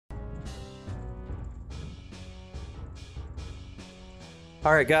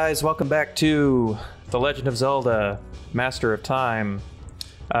Alright guys, welcome back to The Legend of Zelda, Master of Time.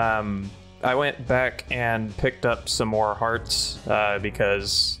 I went back and picked up some more hearts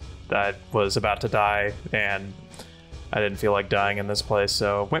because I was about to die and I didn't feel like dying in this place,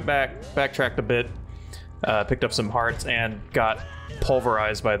 so went back, backtracked a bit, picked up some hearts and got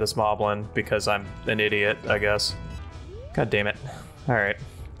pulverized by this Moblin because I'm an idiot, I guess. God damn it. Alright.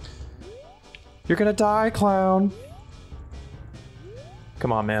 You're gonna die, clown!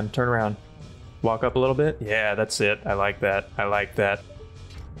 Come on, man. Turn around. Walk up a little bit. Yeah, that's it. I like that. I like that.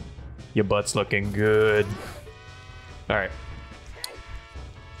 Your butt's looking good. Alright.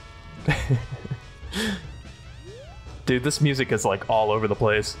 Dude, this music is like all over the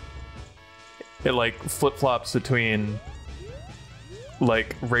place. It like flip-flops between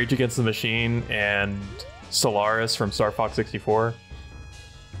like Rage Against the Machine and Solaris from Star Fox 64.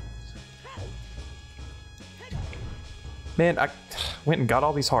 Man, I went and got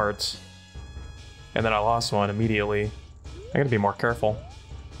all these hearts, and then I lost one immediately. I gotta be more careful.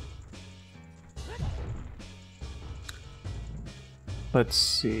 Let's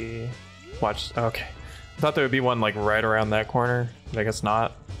see. Watch. Okay. I thought there would be one like right around that corner, but I guess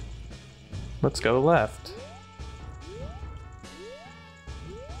not. Let's go left.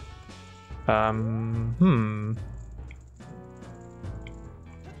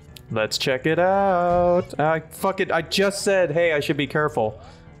 Let's check it out. Fuck it. I just said, hey, I should be careful.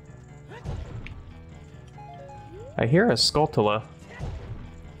 I hear a Skulltula.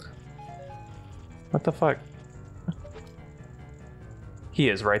 What the fuck? He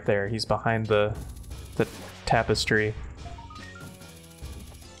is right there. He's behind the tapestry.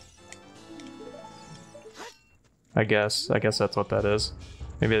 I guess that's what that is.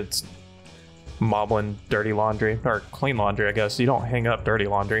 Maybe it's Moblin dirty laundry. Or clean laundry, I guess. You don't hang up dirty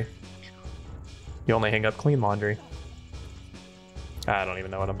laundry. You only hang up clean laundry. I don't even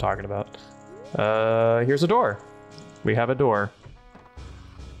know what I'm talking about. Here's a door. We have a door.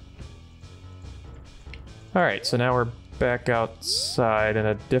 Alright, so now we're back outside in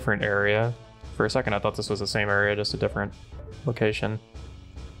a different area. For a second I thought this was the same area, just a different location.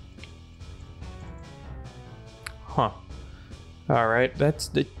 Huh. Alright, that's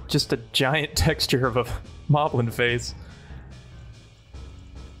just a giant texture of a Moblin face.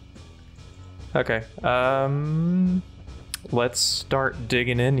 Okay, let's start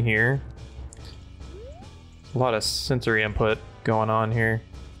digging in here. A lot of sensory input going on here.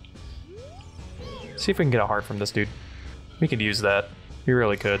 See if we can get a heart from this dude. We could use that. We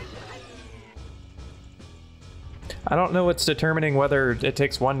really could. I don't know what's determining whether it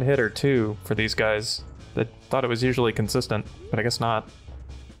takes one hit or two for these guys. I thought it was usually consistent, but I guess not.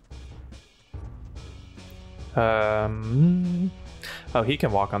 Oh, he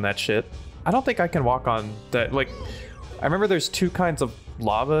can walk on that shit. I don't think I can walk on that. Like, I remember there's two kinds of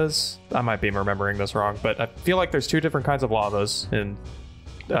lavas. I might be remembering this wrong, but I feel like there's two different kinds of lavas in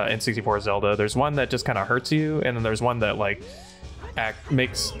 64 Zelda. There's one that just kind of hurts you, and then there's one that like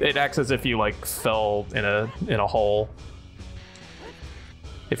acts as if you like fell in a hole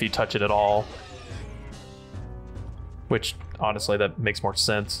if you touch it at all. Which honestly, that makes more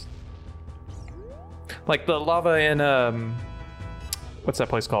sense. Like the lava in what's that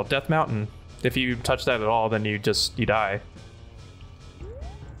place called? Death Mountain. If you touch that at all, then you die.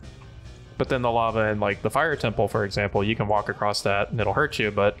 But then the lava in like the Fire Temple, for example, you can walk across that and it'll hurt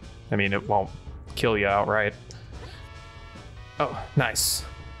you, but I mean, it won't kill you outright. Oh, nice.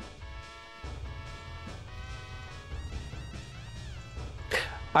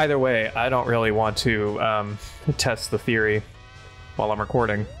 Either way, I don't really want to test the theory while I'm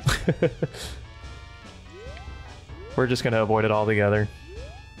recording. We're just gonna avoid it altogether.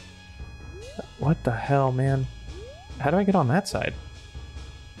 What the hell, man? How do I get on that side?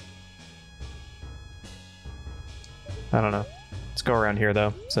 I don't know. Let's go around here,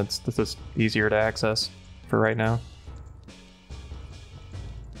 though, since this is easier to access for right now.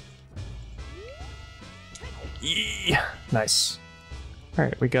 Yee! Nice.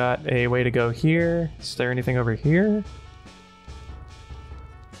 Alright, we got a way to go here. Is there anything over here?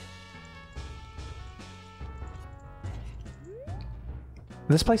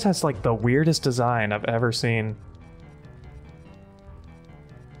 This place has like the weirdest design I've ever seen.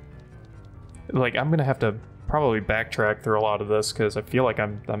 Like, I'm gonna have to probably backtrack through a lot of this because I feel like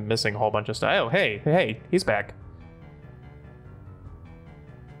I'm missing a whole bunch of stuff. Oh, hey, he's back.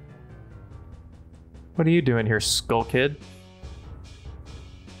 What are you doing here, Skull Kid?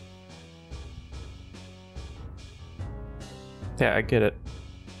 Yeah, I get it.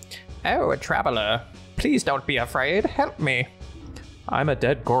 Oh, a traveler. Please don't be afraid. Help me. I'm a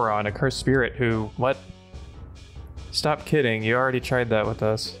dead Goron, a cursed spirit who... What? Stop kidding, you already tried that with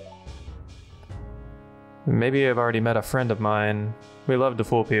us. Maybe you've already met a friend of mine. We love to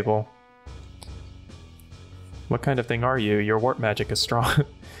fool people. What kind of thing are you? Your warp magic is strong.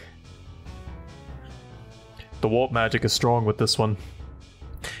 The warp magic is strong with this one.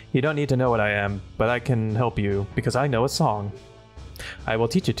 You don't need to know what I am, but I can help you because I know a song. I will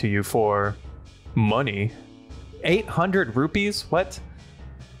teach it to you for money. 800 rupees? What?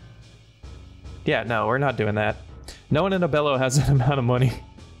 Yeah, no, we're not doing that. No one in Abello has that amount of money.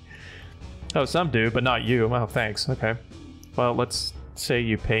 Oh, some do, but not you. Oh, thanks. Okay. Well, let's say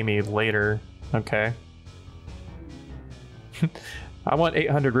you pay me later. Okay. I want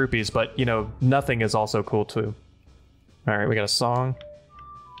 800 rupees, but, you know, nothing is also cool, too. Alright, we got a song.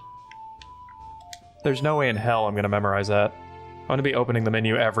 There's no way in hell I'm gonna memorize that. I'm gonna be opening the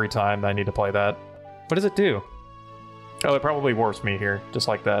menu every time I need to play that. What does it do? Oh, it probably warps me here, just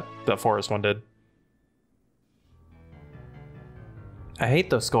like that forest one did. I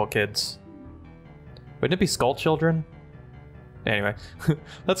hate those skull kids. Wouldn't it be skull children? Anyway,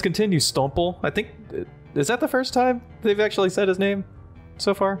 let's continue, Stomple. I think... Is that the first time they've actually said his name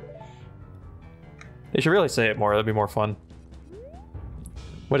so far? They should really say it more, that'd be more fun.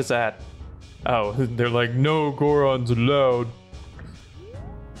 What is that? Oh, they're like, no Gorons allowed.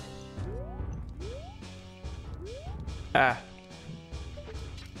 Ah.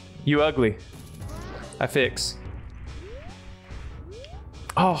 You ugly. I fix.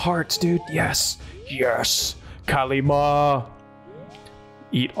 Oh, hearts, dude. Yes. Yes. Kalima.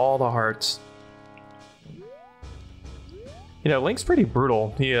 Eat all the hearts. You know, Link's pretty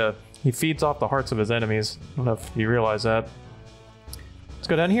brutal. He feeds off the hearts of his enemies. I don't know if you realize that. Let's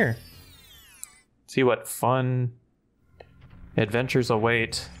go down here. See what fun adventures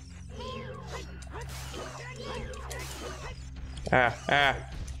await. Ah.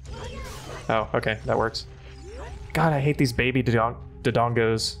 Oh, okay, that works. God, I hate these baby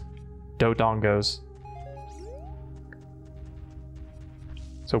dodongos. Dodongos.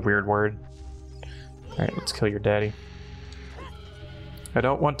 It's a weird word. Alright, let's kill your daddy. I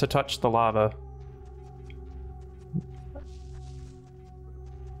don't want to touch the lava.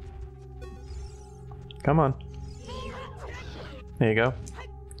 Come on. There you go.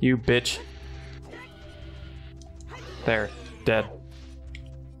 You bitch. There. Dead.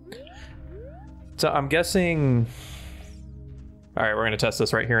 So I'm guessing... Alright, we're gonna test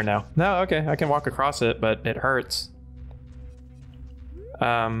this right here and now. No, okay, I can walk across it, but it hurts.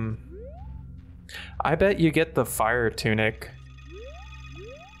 I bet you get the fire tunic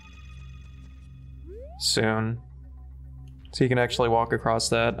soon. So you can actually walk across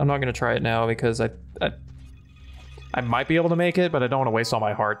that. I'm not gonna try it now because I might be able to make it, but I don't want to waste all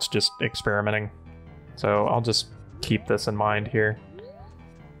my hearts just experimenting. So I'll just keep this in mind here.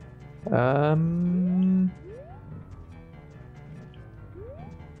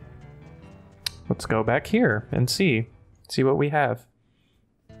 Let's go back here and see what we have.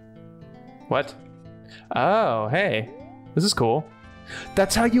 What? Oh, hey. This is cool.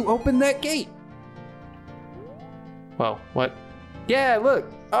 That's how you open that gate! Well, what? Yeah,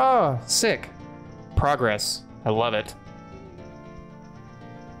 look! Oh, sick. Progress. I love it.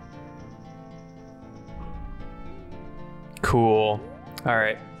 Cool.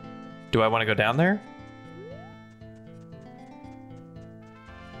 Alright. Do I want to go down there?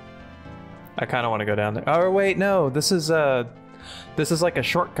 I kind of want to go down there. Oh, wait, no. This is like a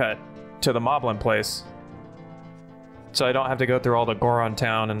shortcut to the Moblin place. So I don't have to go through all the Goron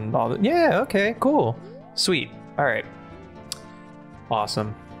town and all the... Yeah, okay, cool. Sweet. Alright.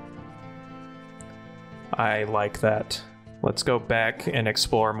 Awesome. I like that. Let's go back and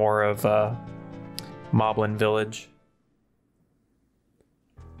explore more of Moblin Village.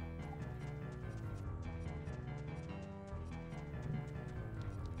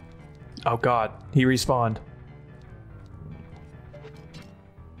 Oh god, he respawned.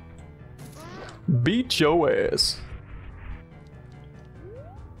 Beat your ass.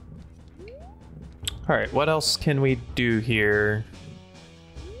 Alright, what else can we do here?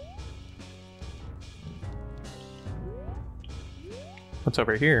 What's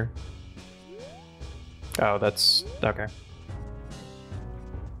over here? Oh, that's... okay.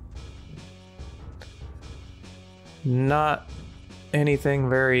 Not anything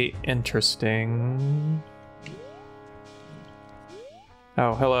very interesting.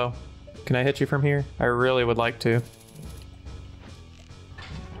 Oh, hello. Can I hit you from here? I really would like to.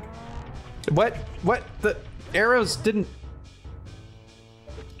 What? What? The arrows didn't...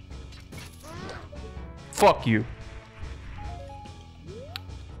 Fuck you.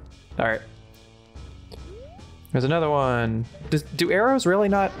 Alright. There's another one. Do arrows really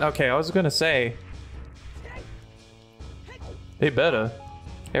not... Okay, I was gonna say... They better.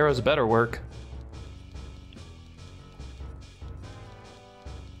 Arrows better work.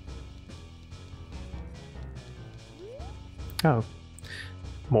 Oh.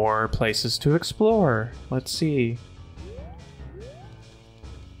 More places to explore. Let's see.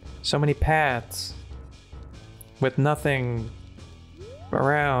 So many paths. With nothing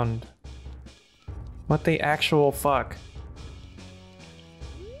around. What the actual fuck?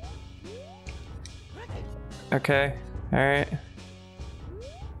 Okay, alright.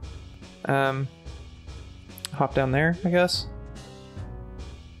 Hop down there, I guess.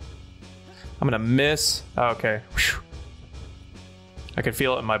 I'm gonna miss. Oh, okay. Whew. I could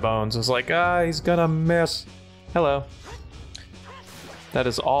feel it in my bones. I was like, ah, he's gonna miss. Hello. That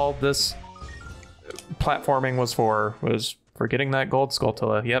is all this platforming was for getting that gold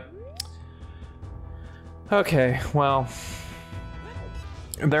Skulltula. Yep. Okay, well,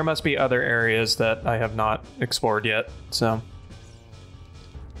 there must be other areas that I have not explored yet, so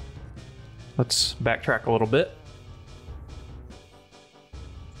let's backtrack a little bit.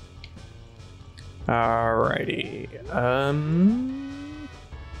 Alrighty,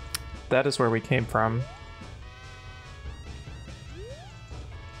 that is where we came from.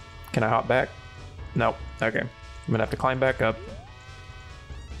 Can I hop back? Nope. Okay. I'm gonna have to climb back up.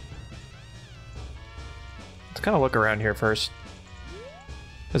 Let's kind of look around here first.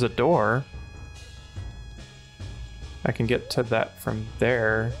 There's a door. I can get to that from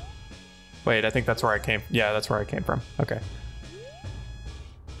there. Wait, I think that's where I came. Yeah, that's where I came from. Okay.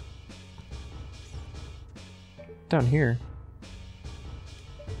 Down here.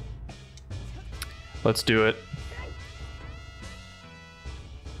 Let's do it.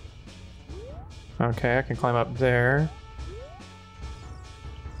 Okay, I can climb up there.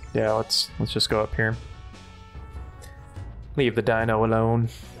 Yeah, let's just go up here. Leave the dino alone.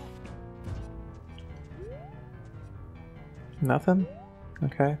 Nothing?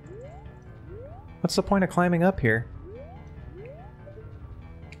 Okay. What's the point of climbing up here?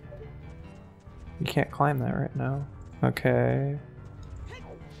 You can't climb that right now. Okay.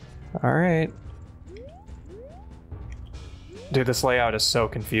 Alright. Dude, this layout is so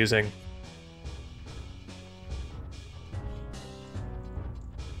confusing.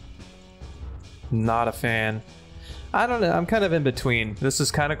 Not a fan. I don't know, I'm kind of in between. This is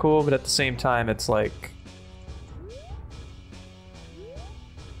kind of cool, but at the same time, it's like...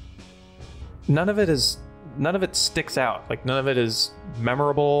 None of it sticks out. Like, none of it is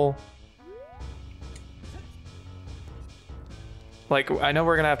memorable. Like, I know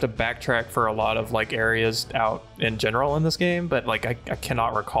we're gonna have to backtrack for a lot of, like, areas out in general in this game, but, like, I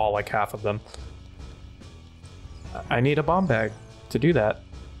cannot recall, like, half of them. I need a bomb bag to do that.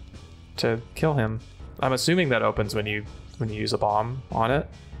 To kill him. I'm assuming that opens when you use a bomb on it.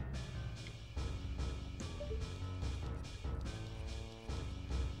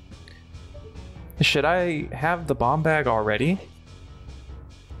 Should I have the bomb bag already?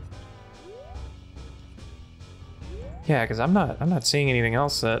 Yeah, because I'm not seeing anything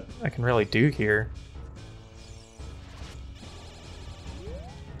else that I can really do here.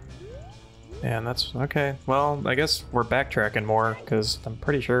 And that's okay. Well, I guess we're backtracking more because I'm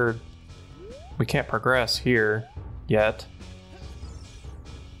pretty sure we can't progress here yet.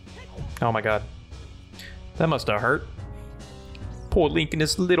 Oh my god. That must have hurt. Poor Link and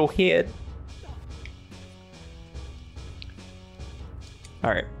his little head.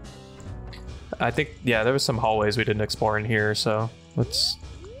 Alright. I think, yeah, there was some hallways we didn't explore in here, so let's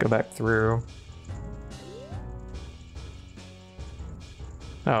go back through.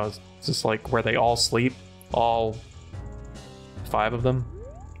 Oh, is this like where they all sleep? All 5 of them?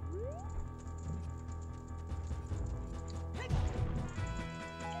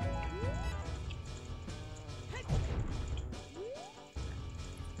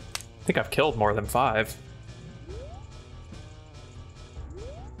 I think I've killed more than 5.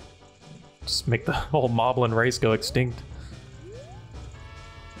 Just make the whole Moblin race go extinct.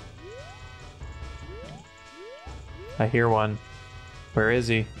 I hear one. Where is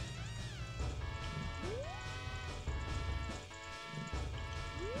he?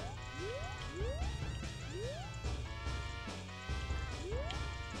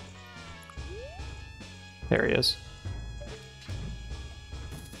 There he is.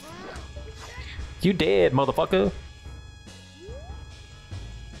 You dead, motherfucker!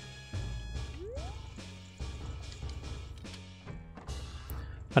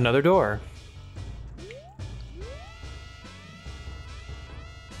 Another door.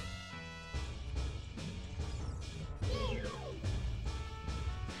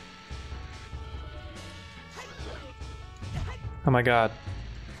 Oh my god.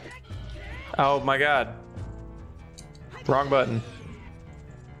 Oh my god. Wrong button.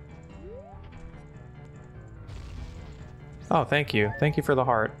 Oh, thank you. Thank you for the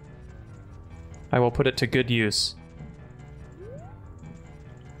heart. I will put it to good use.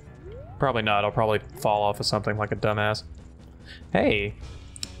 Probably not. I'll probably fall off of something like a dumbass. Hey,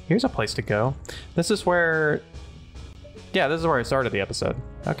 here's a place to go. This is where... Yeah, this is where I started the episode.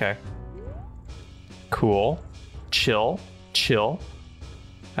 Okay. Cool. Chill. Chill.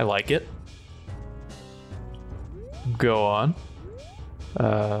 I like it. Go on.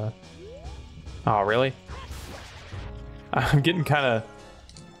 Oh, really? I'm getting kind of...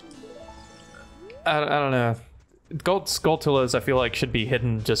 I don't know. Gold Skulltulas, I feel like, should be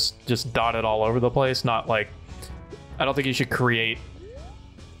hidden, just dotted all over the place, not like... I don't think you should create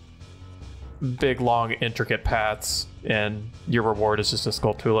big, long, intricate paths, and your reward is just a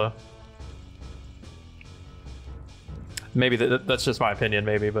Skulltula. Maybe that's just my opinion,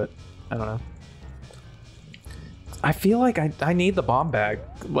 maybe, but I don't know. I feel like I need the bomb bag.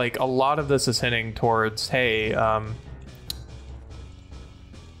 Like, a lot of this is hinting towards, hey, you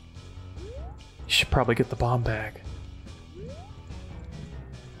should probably get the bomb bag.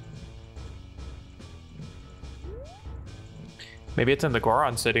 Maybe it's in the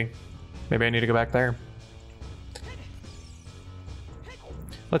Goron city. Maybe I need to go back there.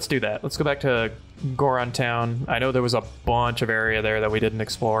 Let's do that. Let's go back to Goron town. I know there was a bunch of area there that we didn't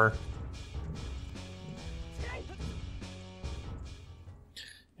explore.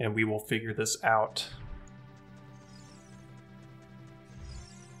 And we will figure this out.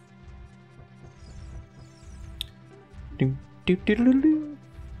 Do do do do do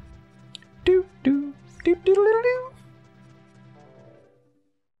do do do do do.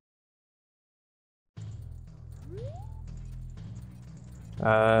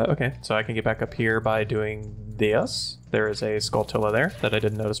 Okay, so I can get back up here by doing this. There is a Skulltula there that I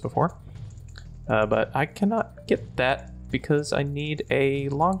didn't notice before. But I cannot get that because I need a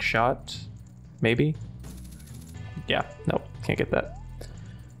long shot. Maybe? Yeah, nope, can't get that.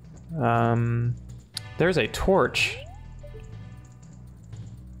 There's a torch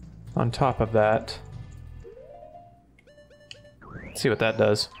on top of that. Let's see what that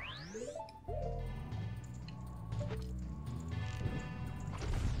does.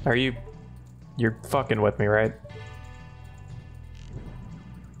 You're fucking with me, right?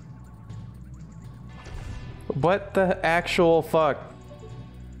 What the actual fuck?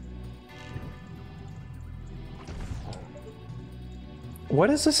 What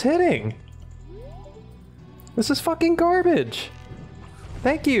is this hitting? This is fucking garbage.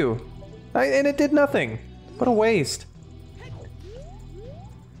 Thank you. And it did nothing. What a waste.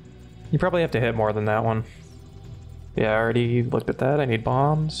 You probably have to hit more than that one. Yeah, I already looked at that. I need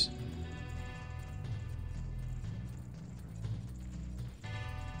bombs.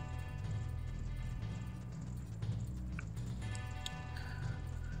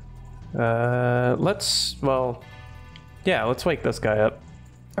 Let's wake this guy up.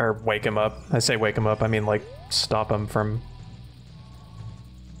 Or wake him up. I say wake him up, I mean like stop him from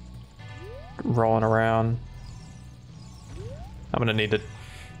rolling around. I'm gonna need to...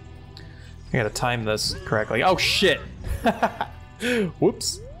 I gotta time this correctly. Oh shit!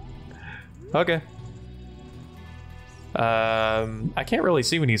 Whoops. Okay. I can't really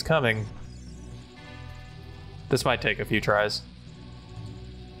see when he's coming. This might take a few tries.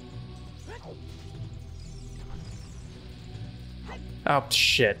 Oh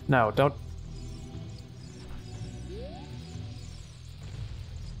shit, no, don't...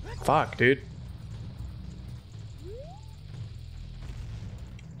 Fuck, dude.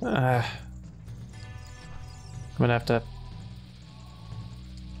 I'm gonna have to...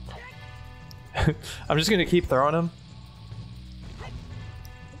 I'm just gonna keep throwing him.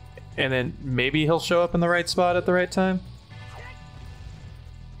 And then maybe he'll show up in the right spot at the right time.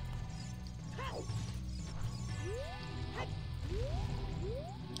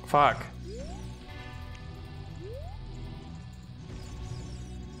 Fuck.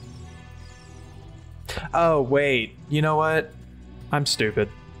 Oh, wait. You know what? I'm stupid.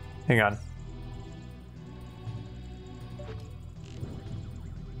 Hang on.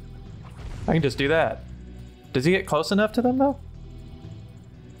 I can just do that. Does he get close enough to them, though?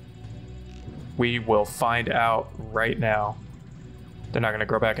 We will find out right now. They're not going to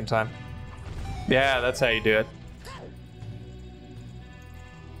grow back in time. Yeah, that's how you do it.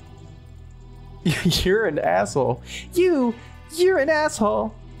 You're an asshole. You're an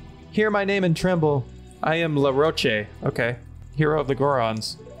asshole. Hear my name and tremble. I am La Roche. Okay. Hero of the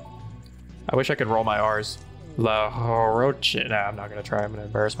Gorons. I wish I could roll my R's. La Roche. Nah, I'm not gonna try. I'm gonna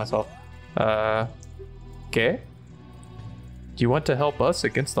embarrass myself. Okay. You want to help us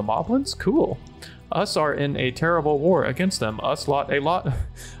against the Moblins? Cool. Us are in a terrible war against them. Us lost a lot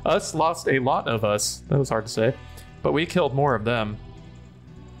of us. That was hard to say. But we killed more of them.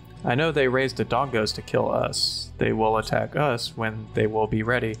 I know they raised the dongos to kill us. They will attack us when they will be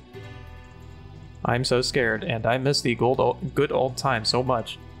ready. I'm so scared, and I miss the good old time so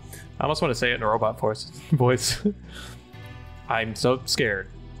much. I almost want to say it in a robot voice. I'm so scared,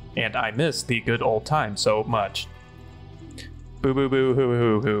 and I miss the good old time so much. Boo boo boo hoo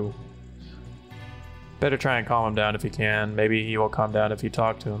hoo hoo. Better try and calm him down if you can. Maybe he will calm down if you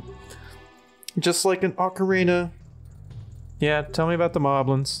talk to him. Just like an ocarina. Yeah, tell me about the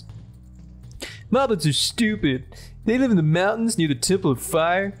Moblins. Moblins are stupid. They live in the mountains near the Temple of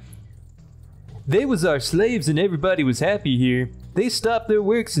Fire. They was our slaves and everybody was happy here. They stopped their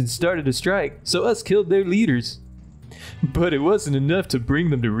works and started a strike, so us killed their leaders. But it wasn't enough to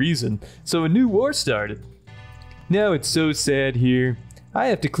bring them to reason, so a new war started. Now it's so sad here. I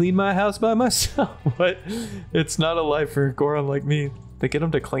have to clean my house by myself. What? It's not a life for a Goron like me. They get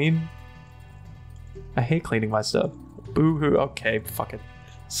him to clean? I hate cleaning my stuff. Boo-hoo. Okay, fucking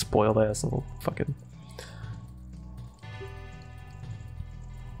spoiled ass little fucking...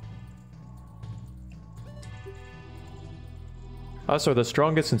 Us are the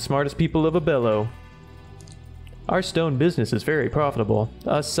strongest and smartest people of Abello. Our stone business is very profitable.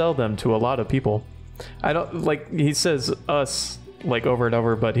 Us sell them to a lot of people. I don't, like, he says us, like, over and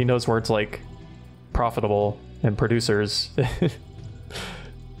over, but he knows words like profitable and producers.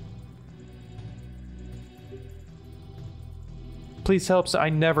 Please help. I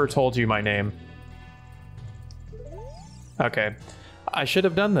never told you my name. Okay. I should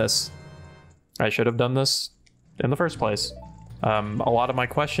have done this. I should have done this in the first place. A lot of my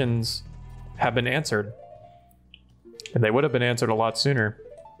questions have been answered. And they would have been answered a lot sooner.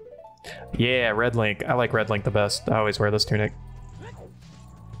 Yeah, Red Link. I like Red Link the best. I always wear this tunic.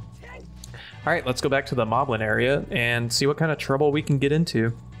 Alright, let's go back to the Moblin area and see what kind of trouble we can get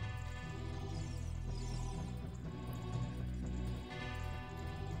into.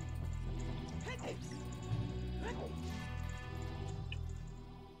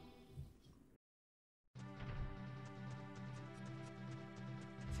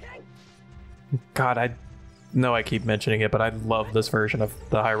 God, I know I keep mentioning it, but I love this version of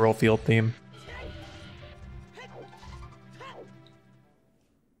the Hyrule Field theme.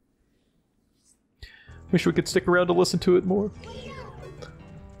 Wish we could stick around to listen to it more.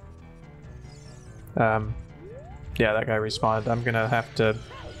 Yeah, that guy respawned. I'm gonna have to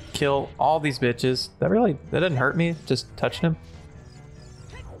kill all these bitches. That didn't hurt me, just touched him.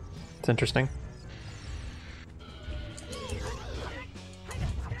 It's interesting.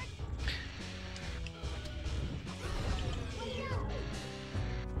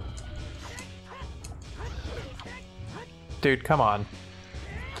 Dude, come on.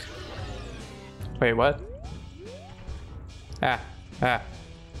 Wait, what? Ah.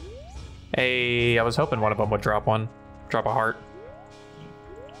 Hey, I was hoping one of them would drop one. Drop a heart.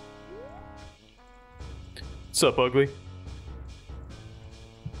 What's up, ugly?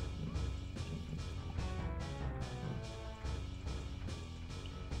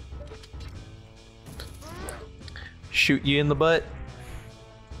 Shoot you in the butt.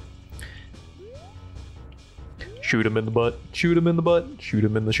 Shoot him in the butt. Shoot him in the butt. Shoot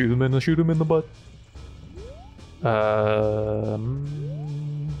him in the shoot him in the butt.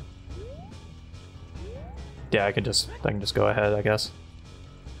 Yeah, I can just go ahead, I guess.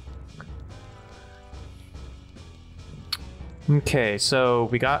 Okay, so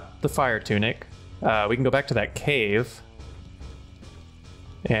we got the fire tunic. We can go back to that cave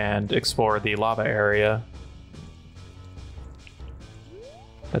and explore the lava area.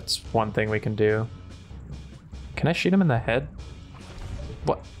 That's one thing we can do. Can I shoot him in the head?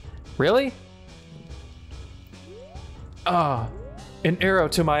 What? Really? Ah, an arrow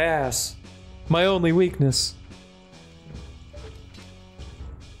to my ass. My only weakness.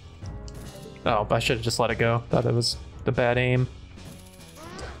 Oh, I should have just let it go. Thought it was the bad aim.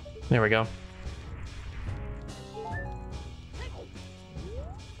 There we go.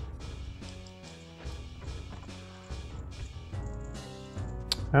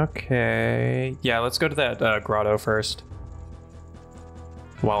 Okay. Yeah, let's go to that grotto first.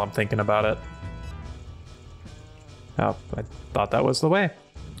 While I'm thinking about it. Oh, I thought that was the way.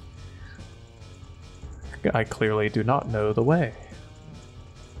 I clearly do not know the way.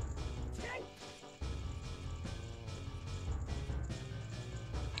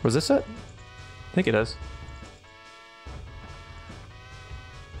 Was this it? I think it is.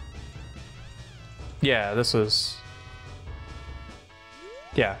 Yeah, this was...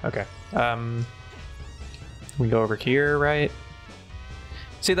 Yeah, okay. We go over here, right?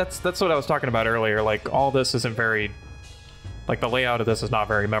 See, that's what I was talking about earlier. Like, all this isn't very... Like, the layout of this is not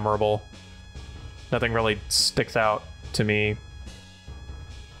very memorable. Nothing really sticks out to me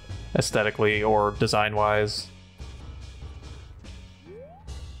aesthetically or design-wise.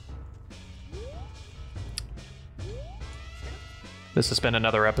 This has been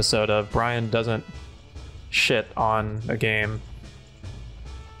another episode of Brian doesn't shit on a game.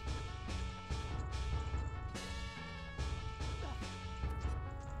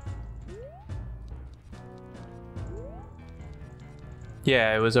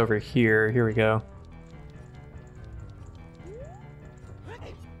 Yeah, it was over here. Here we go.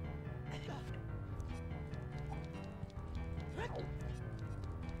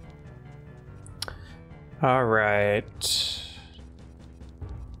 All right.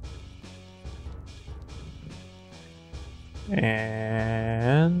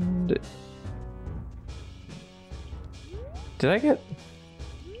 And did I get...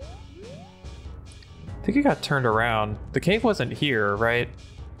 I think it got turned around. The cave wasn't here, right?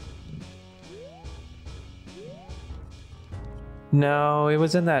 No, it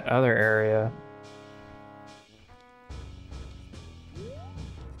was in that other area.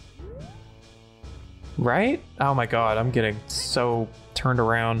 Right? Oh my god, I'm getting so turned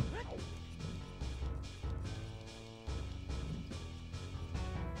around.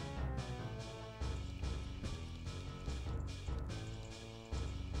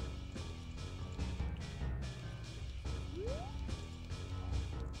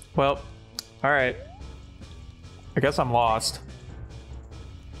 Well, alright. I guess I'm lost.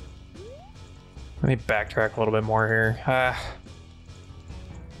 Let me backtrack a little bit more here. I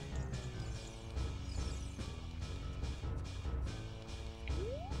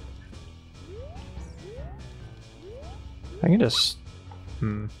can just...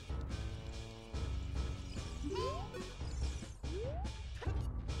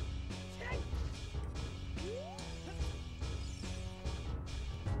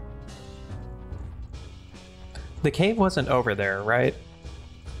 The cave wasn't over there, right?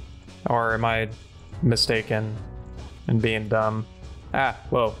 Or am I mistaken and being dumb? Ah,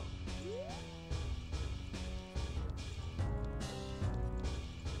 whoa.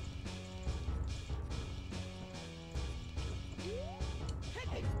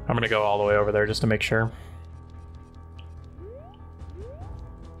 I'm gonna go all the way over there just to make sure.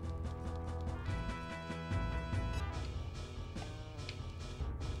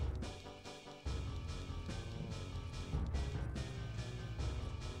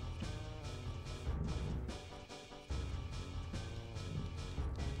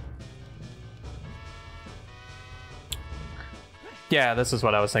 Yeah, this is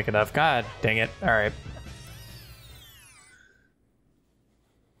what I was thinking of. God dang it. Alright.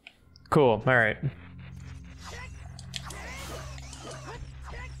 Cool, alright.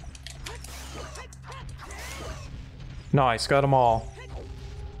 Nice, got them all.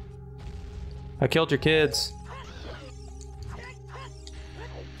 I killed your kids.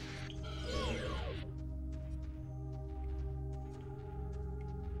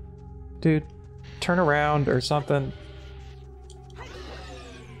 Dude, turn around or something.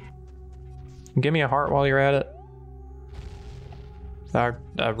 Give me a heart while you're at it. A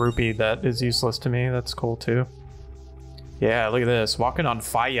rupee that is useless to me. That's cool too. Yeah, look at this. Walking on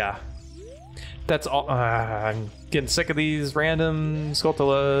fire. That's all. I'm getting sick of these random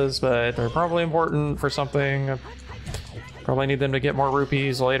Skulltulas, but they're probably important for something. I probably need them to get more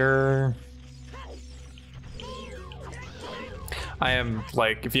rupees later. I am,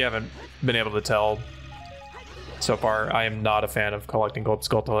 like, if you haven't been able to tell so far, I am not a fan of collecting gold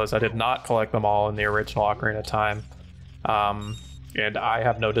Skulltulas. I did not collect them all in the original Ocarina of Time. And I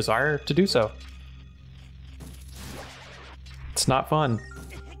have no desire to do so. It's not fun.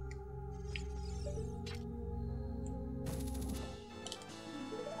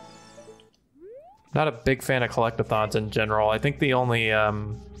 Not a big fan of collectathons in general. I think the only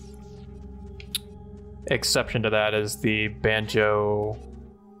exception to that is the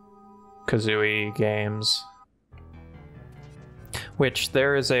Banjo-Kazooie games. Which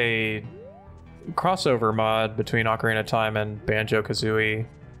there is a crossover mod between Ocarina of Time and Banjo-Kazooie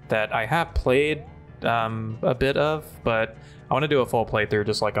that I have played a bit of, but I want to do a full playthrough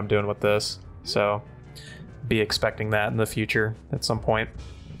just like I'm doing with this. So be expecting that in the future at some point.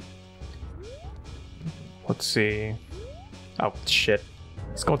 Let's see. Oh, shit.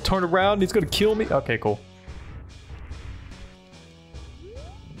 He's gonna turn around and he's gonna kill me. Okay, cool.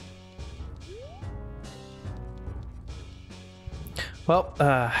 Well,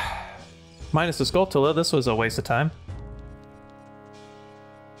 minus the Skulltula, this was a waste of time.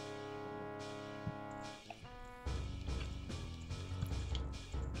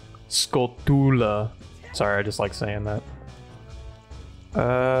 Scotula. Sorry, I just like saying that.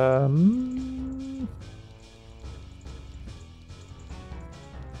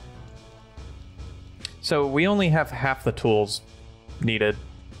 So we only have half the tools needed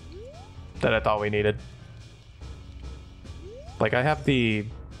that I thought we needed. Like, I have the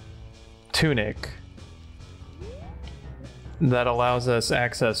tunic that allows us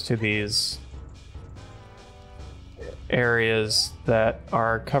access to these areas that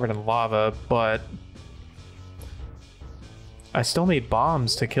are covered in lava, but I still need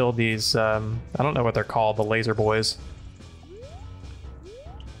bombs to kill these, I don't know what they're called, the laser boys.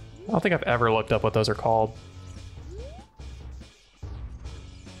 I don't think I've ever looked up what those are called.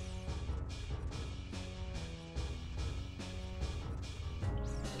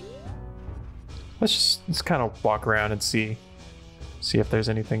 Let's kind of walk around and see if there's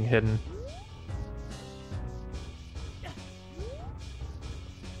anything hidden.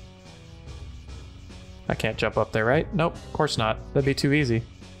 I can't jump up there, right? Nope, of course not. That'd be too easy.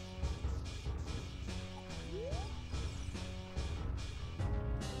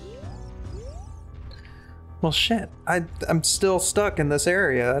 Well, shit. I'm still stuck in this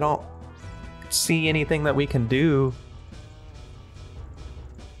area. I don't see anything that we can do.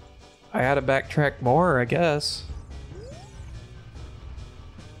 I had to backtrack more, I guess.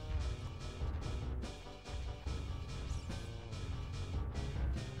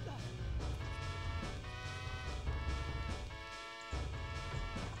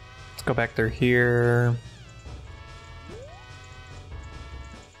 Let's go back through here.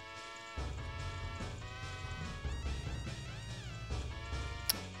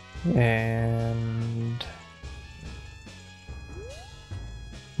 And...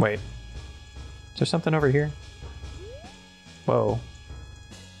 wait. Is there something over here? Whoa.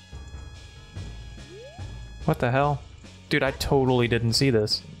 What the hell? Dude, I totally didn't see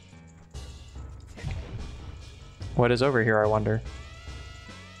this. What is over here, I wonder?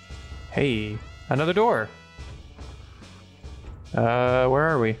 Hey, another door. Where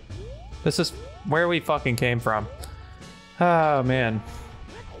are we? This is where we fucking came from. Oh, man.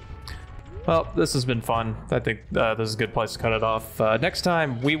 Well, this has been fun. I think this is a good place to cut it off. Next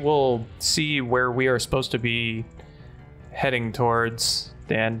time, we will see where we are supposed to be heading towards,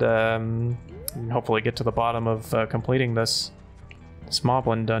 and hopefully get to the bottom of completing this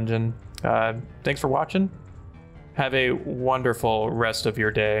Moblin dungeon. Thanks for watching. Have a wonderful rest of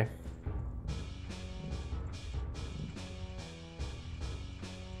your day.